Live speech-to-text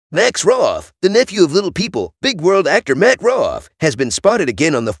Max Roloff, the nephew of Little People, Big World actor Matt Roloff, has been spotted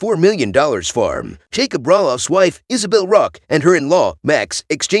again on the $4 million farm. Jacob Roloff's wife, Isabel Rock, and her in-law, Max,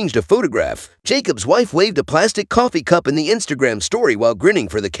 exchanged a photograph. Jacob's wife waved a plastic coffee cup in the Instagram story while grinning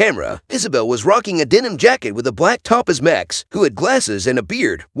for the camera. Isabel was rocking a denim jacket with a black top as Max, who had glasses and a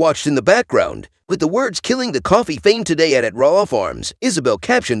beard, watched in the background. With the words "killing the coffee fame today at Roloff Farms," Isabel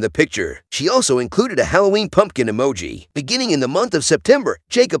captioned the picture. She also included a Halloween pumpkin emoji. Beginning in the month of September,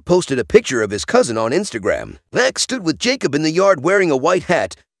 Jacob posted a picture of his cousin on Instagram. Max stood with Jacob in the yard wearing a white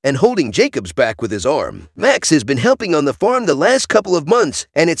hat and holding Jacob's back with his arm. Max has been helping on the farm the last couple of months,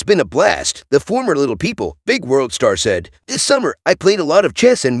 and it's been a blast, the former Little People, Big World star said. This summer, I played a lot of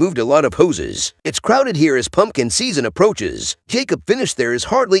chess and moved a lot of hoses. It's crowded here as pumpkin season approaches. Jacob finished there is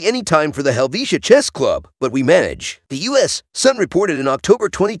hardly any time for the Helvetia Chess Club, but we manage. The U.S. Sun reported in October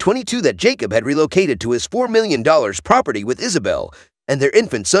 2022 that Jacob had relocated to his $4 million property with Isabel and their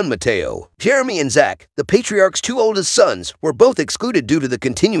infant son Mateo. Jeremy and Zach, the patriarch's two oldest sons, were both excluded due to the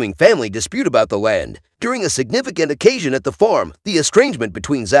continuing family dispute about the land. During a significant occasion at the farm, the estrangement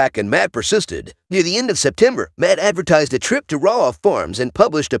between Zach and Matt persisted. Near the end of September, Matt advertised a trip to Roloff Farms and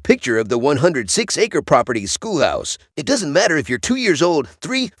published a picture of the 106-acre property's schoolhouse. It doesn't matter if you're 2 years old,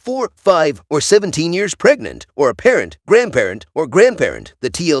 3, 4, 5, or 17 years pregnant, or a parent, grandparent, or grandparent,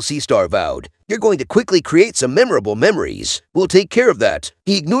 the TLC star vowed. You're going to quickly create some memorable memories. We'll take care of that.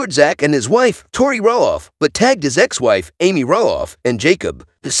 He ignored Zach and his wife, Tori Roloff, but tagged his ex-wife, Amy Roloff, and Jacob.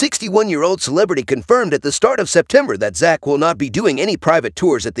 The 61-year-old celebrity confirmed at the start of September that Zach will not be doing any private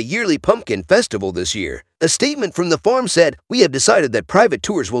tours at the yearly Pumpkin Festival this year. A statement from the farm said, "We have decided that private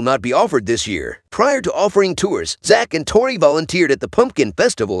tours will not be offered this year." Prior to offering tours, Zach and Tori volunteered at the Pumpkin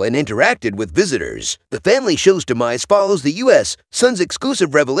Festival and interacted with visitors. The family show's demise follows the U.S. Sun's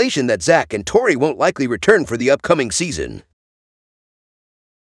exclusive revelation that Zach and Tori won't likely return for the upcoming season.